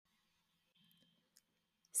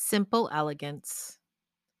simple elegance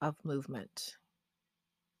of movement.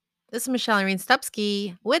 This is Michelle Irene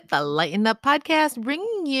Stupski with the Lighten Up Podcast,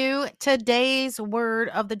 bringing you today's word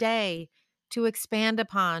of the day to expand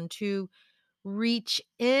upon, to reach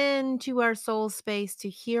into our soul space, to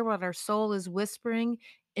hear what our soul is whispering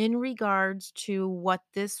in regards to what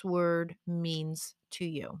this word means to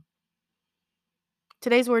you.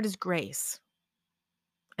 Today's word is grace,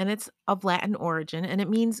 and it's of Latin origin, and it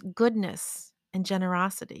means goodness and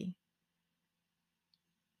generosity.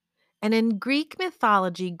 And in Greek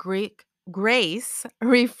mythology, grace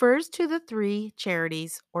refers to the three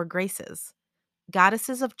charities or graces,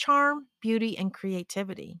 goddesses of charm, beauty, and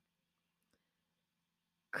creativity.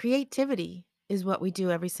 Creativity is what we do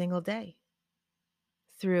every single day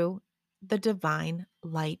through the divine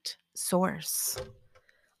light source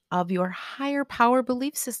of your higher power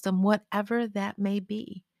belief system, whatever that may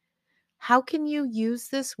be. How can you use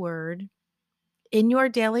this word in your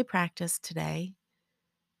daily practice today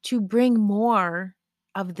to bring more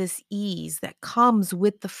of this ease that comes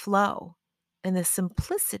with the flow and the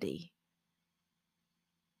simplicity?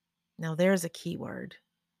 Now, there's a key word: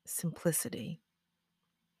 simplicity.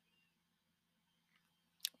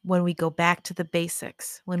 When we go back to the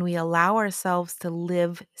basics, when we allow ourselves to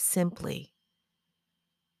live simply,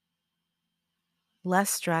 less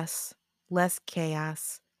stress, less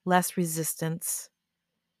chaos, less resistance,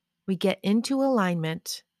 we get into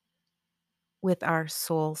alignment with our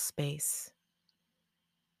soul space.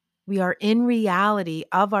 We are in reality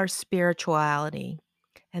of our spirituality.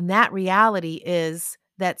 And that reality is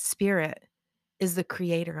that spirit is the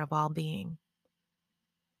creator of all being.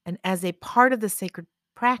 And as a part of the sacred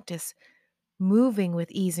practice, moving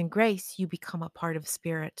with ease and grace, you become a part of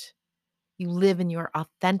spirit. You live in your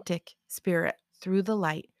authentic spirit through the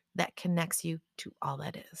light that connects you to all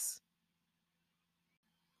that is.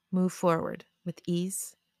 Move forward with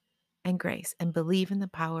ease and grace and believe in the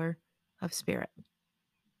power of spirit,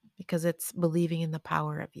 because it's believing in the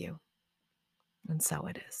power of you. And so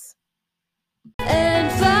it is.